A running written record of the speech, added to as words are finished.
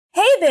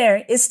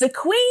there, it's the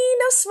Queen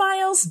of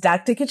Smiles,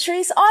 Dr.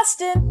 Catrice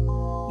Austin,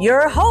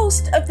 your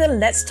host of the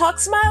Let's Talk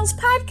Smiles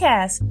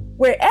podcast,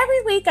 where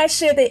every week I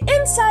share the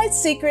inside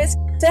secrets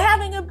to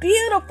having a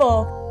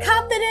beautiful,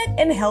 confident,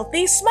 and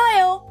healthy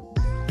smile.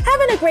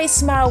 Having a great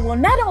smile will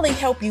not only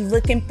help you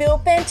look and feel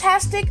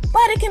fantastic,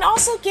 but it can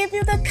also give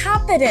you the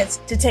confidence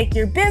to take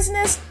your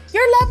business,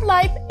 your love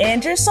life,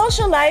 and your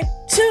social life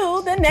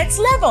to the next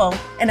level.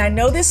 And I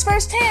know this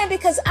firsthand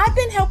because I've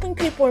been helping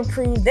people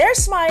improve their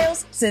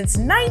smiles since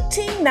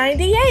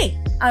 1998.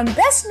 I'm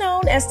best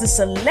known as the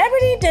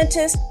celebrity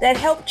dentist that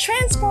helped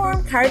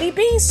transform Cardi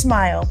B's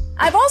smile.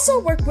 I've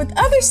also worked with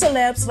other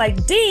celebs like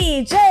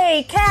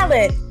DJ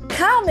Khaled,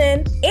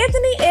 Common,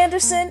 Anthony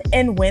Anderson,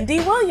 and Wendy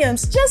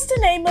Williams, just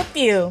to name a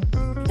few.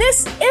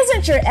 This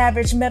isn't your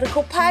average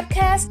medical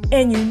podcast,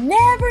 and you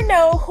never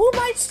know who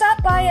might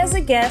stop by as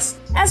a guest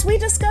as we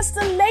discuss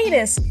the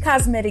latest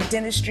cosmetic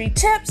dentistry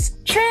tips,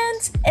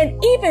 trends,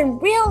 and even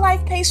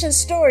real-life patient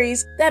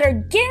stories that are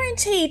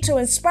guaranteed to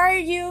inspire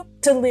you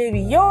to live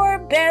your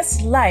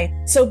best life.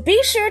 So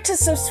be sure to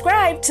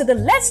subscribe to the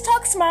Let's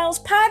Talk Smiles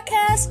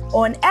podcast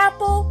on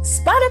Apple,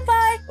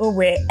 Spotify, or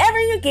wherever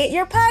you get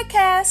your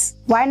podcasts.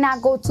 Why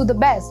not go to the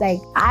best? Like,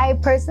 I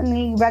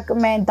personally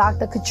recommend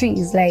Dr.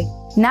 Catrice. Like,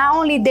 not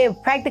only they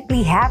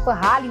practically half of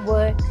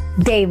Hollywood,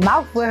 they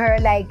mouth with her.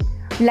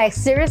 Like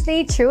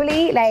seriously,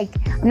 truly, like,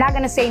 I'm not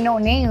gonna say no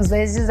names, but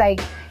it's just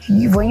like,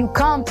 when you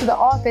come to the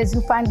office,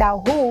 you find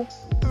out who,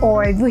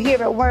 or if you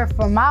hear a word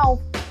from mouth,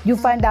 you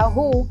find out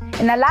who.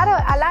 And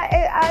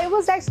it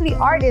was actually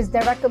artists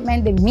that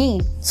recommended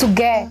me to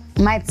get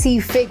my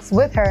teeth fixed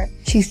with her.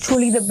 She's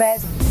truly the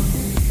best.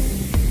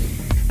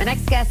 My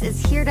next guest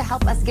is here to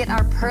help us get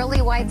our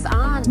pearly whites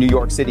on. New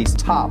York City's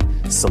top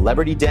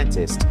celebrity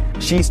dentist.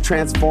 She's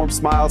transformed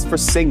smiles for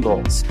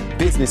singles,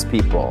 business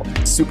people,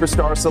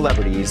 superstar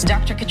celebrities.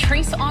 Dr.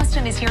 Catrice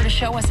Austin is here to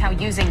show us how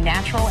using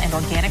natural and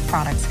organic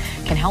products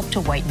can help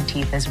to whiten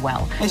teeth as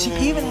well. And she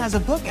even has a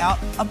book out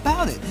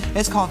about it.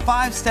 It's called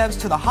 5 Steps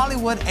to the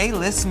Hollywood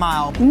A-List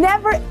Smile.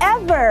 Never,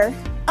 ever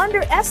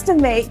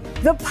underestimate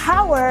the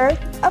power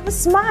of a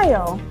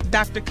smile.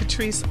 Dr.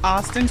 Catrice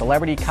Austin,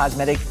 celebrity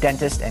cosmetic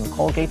dentist and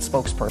Colgate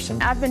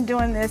spokesperson. I've been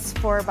doing this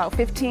for about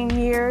 15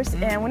 years,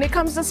 and when it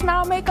comes to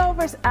smile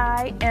makeovers,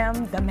 I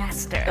am the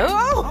master.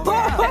 Oh,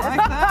 wow, I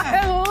like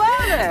that. I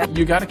love it.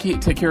 You got to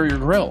take care of your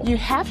grill. You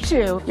have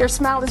to. Your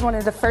smile is one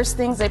of the first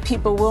things that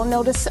people will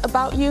notice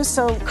about you,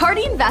 so.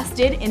 Cardi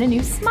invested in a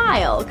new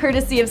smile,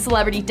 courtesy of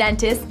celebrity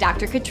dentist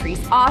Dr.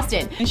 Catrice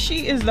Austin. And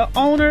she is the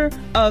owner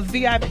of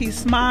VIP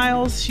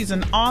Smiles. She's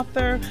an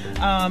author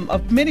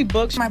of many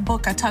books. My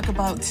book, I talk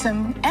about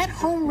some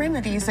at-home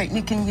remedies that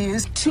you can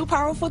use. 2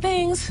 powerful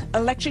things,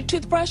 electric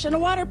toothbrush and a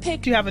water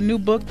pick. You have a new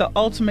book, The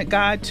Ultimate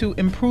Guide to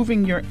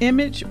Improving Your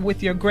Image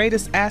with Your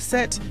Greatest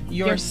Asset,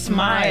 Your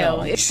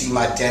Smile. See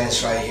my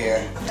dentist right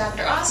here.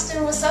 Dr.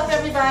 Austin, what's up,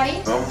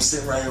 everybody? I'm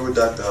sitting right here with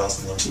Dr.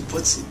 Austin. She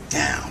puts it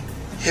down,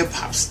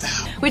 hip-hop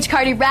style. Which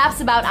Cardi raps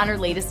about on her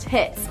latest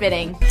hit,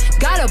 Spitting.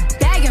 Got a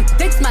bag and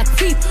fix my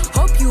teeth.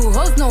 Hope you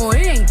hoes know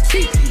it ain't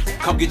cheap.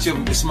 Come get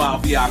your Smile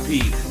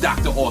VIP.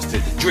 Dr.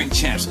 Austin, Drink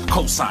Champs,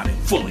 co-sign it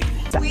fully.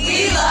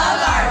 We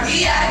love our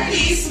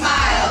VIP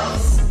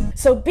Smiles.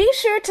 So be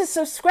sure to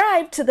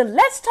subscribe to the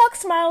Let's Talk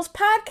Smiles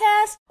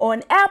podcast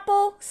on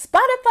Apple,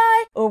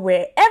 Spotify, or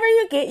wherever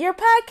you get your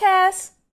podcasts.